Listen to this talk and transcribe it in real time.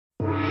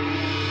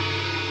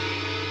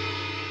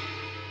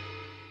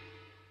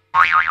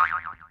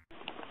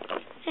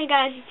Hey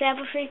guys, it's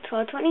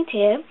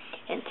Applefreak1222,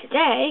 and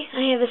today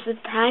I have a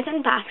surprise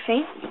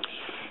unboxing,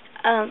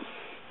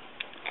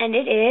 and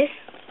it is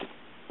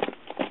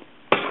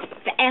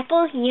the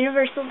Apple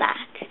Universal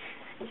Dock.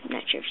 I'm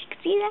not sure if you can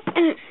see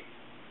that.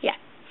 Yeah.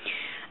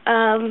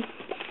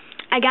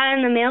 I got it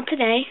in the mail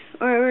today,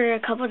 or a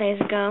couple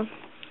days ago,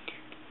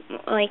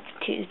 like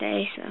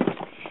Tuesday, so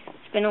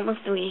it's been almost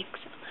a week,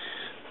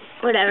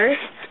 so whatever.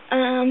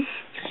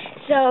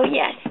 So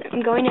yes,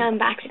 I'm going to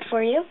unbox it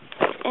for you,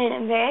 and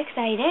I'm very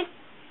excited.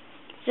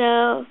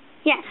 So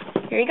yeah,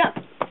 here we go.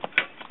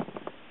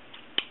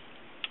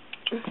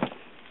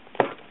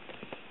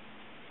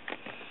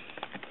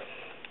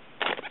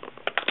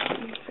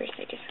 First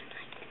I just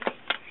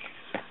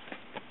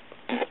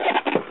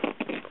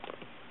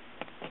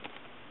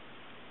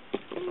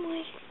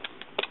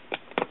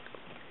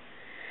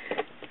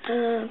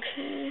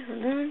okay,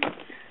 hold on.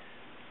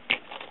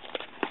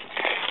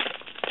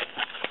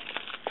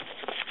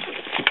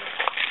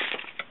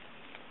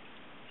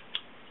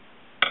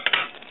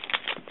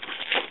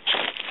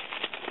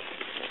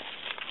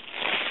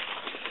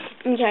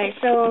 Okay,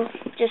 so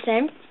just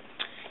saying,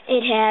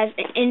 it has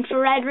an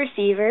infrared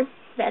receiver.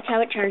 That's how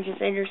it charges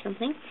it or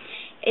something.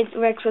 It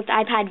works with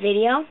iPod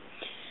Video,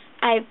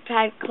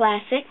 iPod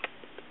Classic,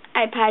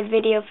 iPod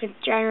Video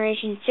 5th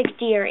generation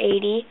 60 or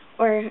 80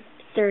 or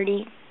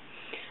 30,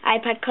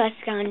 iPod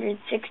Classic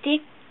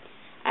 160,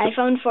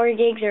 iPhone 4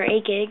 gigs or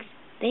 8 gigs.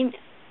 I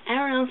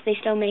don't know if they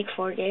still make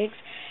 4 gigs,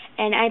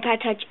 and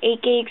iPod Touch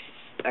 8 gigs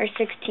or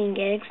 16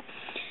 gigs,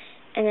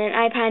 and then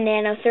iPod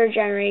Nano 3rd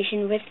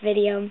generation with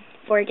video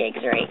 4 gigs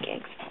or 8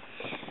 gigs.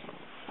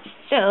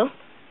 So,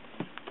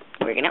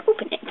 we're gonna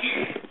open it.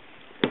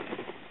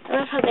 I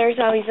love how there's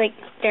always like,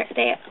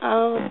 they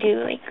all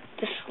do like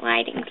the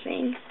sliding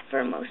thing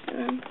for most of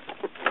them.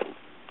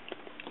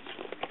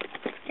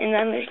 And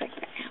then there's like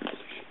the apple.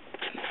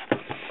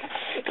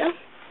 There we go.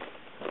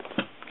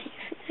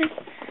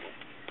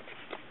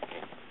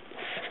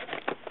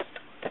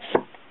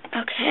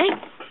 Okay.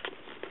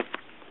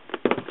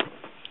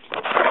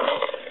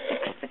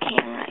 Fix the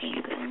camera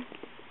angle.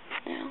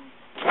 No.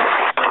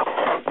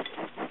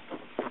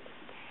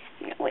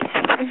 No, wait.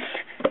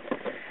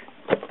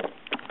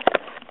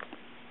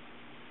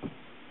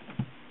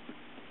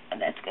 Oh,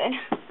 that's good.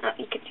 Oh,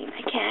 you can see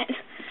my cat.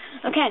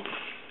 Okay.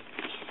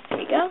 There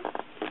we go.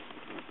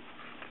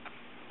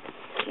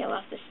 Peel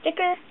off the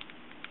sticker.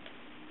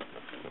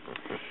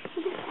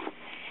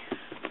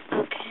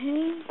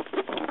 Okay.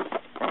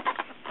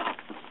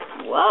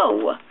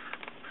 Whoa!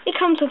 It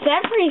comes with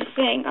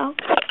everything.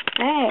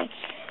 Okay.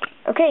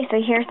 Okay, so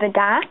here's the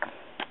dock,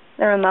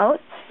 the remote,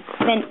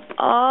 then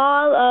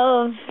all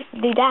of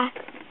the dock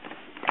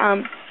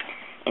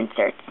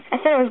inserts. I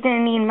said I was going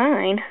to need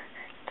mine,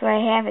 so I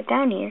have it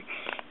down here.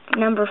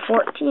 Number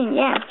 14,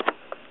 yeah.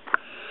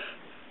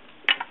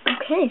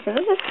 Okay, so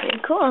this is pretty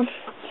cool.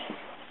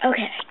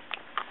 Okay,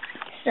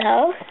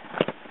 so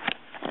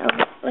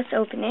let's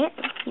open it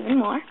even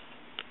more.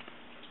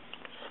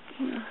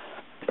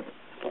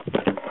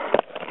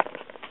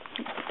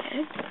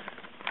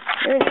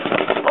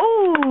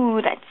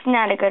 Oh, that's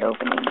not a good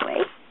opening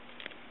way.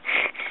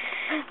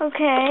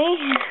 Okay.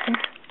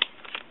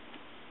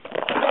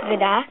 The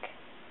dock.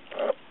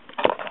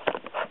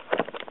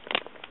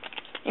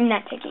 I'm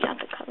not taking out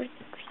the cover.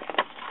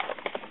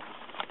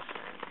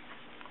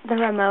 The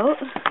remote.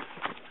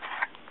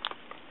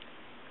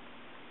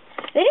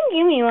 They didn't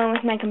give me one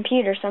with my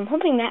computer, so I'm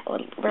hoping that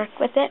will work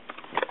with it.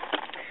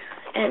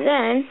 And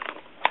then,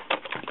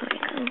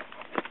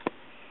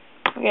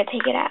 we're going to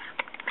take it out.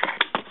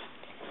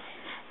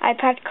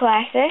 iPod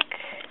Classic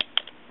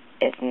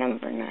is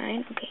number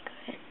 9. Okay, go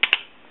ahead.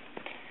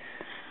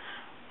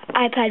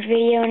 iPod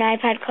Video and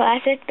iPod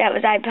Classic. That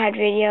was iPod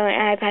Video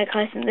and iPod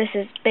Classic. This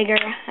is bigger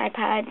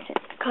iPod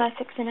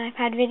Classics and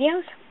iPod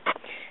Videos.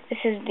 This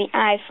is the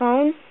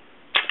iPhone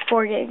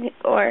 4 gig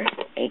or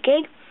 8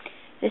 gig.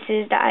 This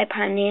is the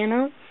iPod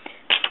Nano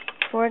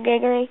 4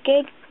 gig or 8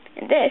 gig.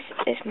 And this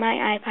is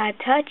my iPod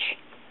Touch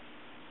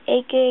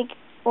 8 gig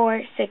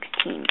or 16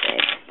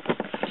 gig.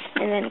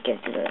 And then it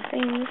gives you the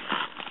things.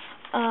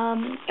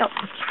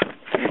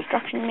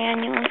 Instruction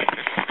manual.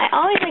 I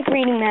always like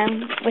reading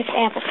them with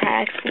Apple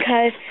products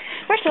because,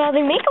 first of all,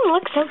 they make them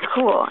look so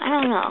cool. I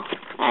don't know.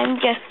 I'm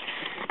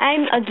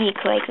a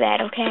geek like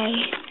that,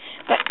 okay?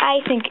 But I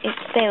think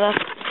they look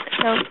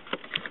so,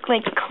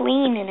 like,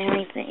 clean and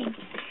everything.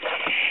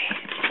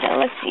 So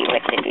let's see,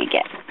 what did we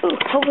get? Ooh,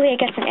 hopefully I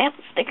get some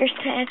Apple stickers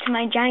to add to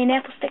my giant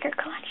Apple sticker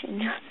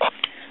collection.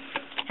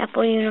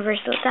 Apple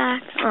Universal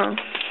Dock. Oh.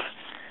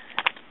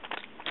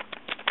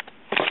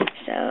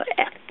 So,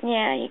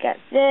 yeah, you got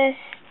this,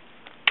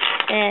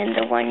 and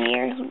the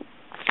 1-year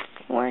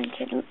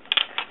warranty,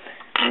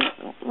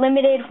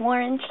 limited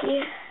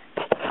warranty.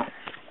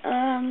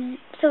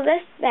 So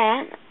that's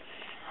that.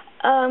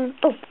 Oh,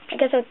 I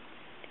guess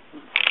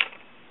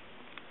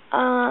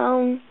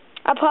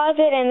I'll pause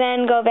it and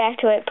then go back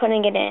to it,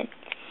 putting it in.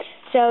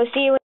 So,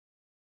 see you.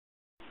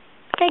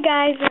 Hey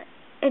guys,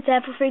 it's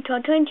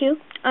Applefreak1222.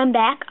 I'm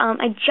back.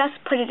 I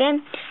just put it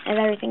in. I have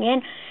everything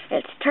in.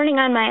 It's turning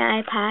on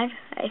my iPad,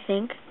 I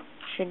think.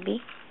 Should be.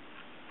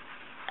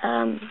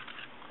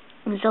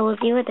 So we'll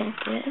see what that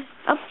is.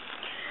 Oh,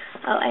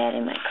 I'll add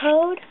in my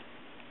code.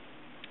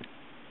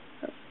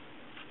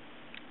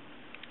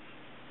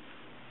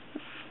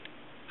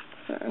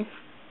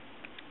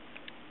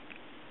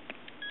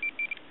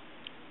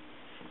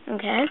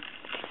 Okay.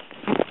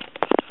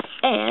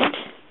 And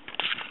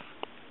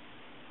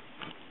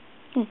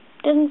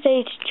doesn't say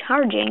it's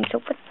charging, so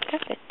what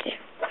does it do?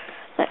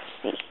 Let's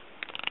see.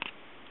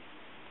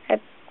 I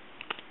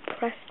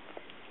pressed.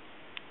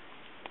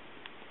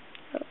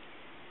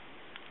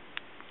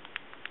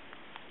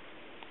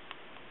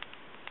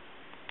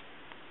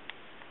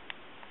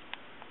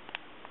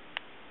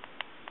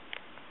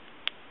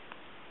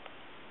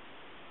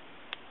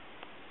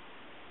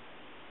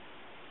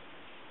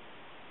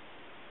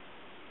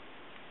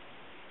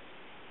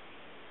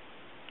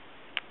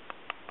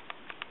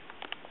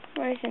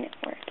 Why isn't it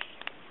working?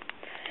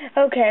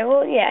 Okay,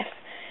 well, yes.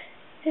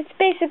 It's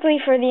basically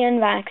for the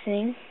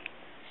unboxing.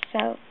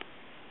 So,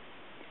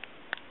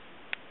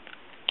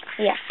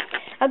 yeah.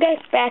 I'll get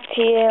back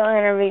to you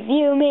on a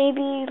review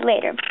maybe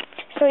later.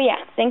 So, yeah.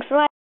 Thanks for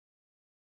watching.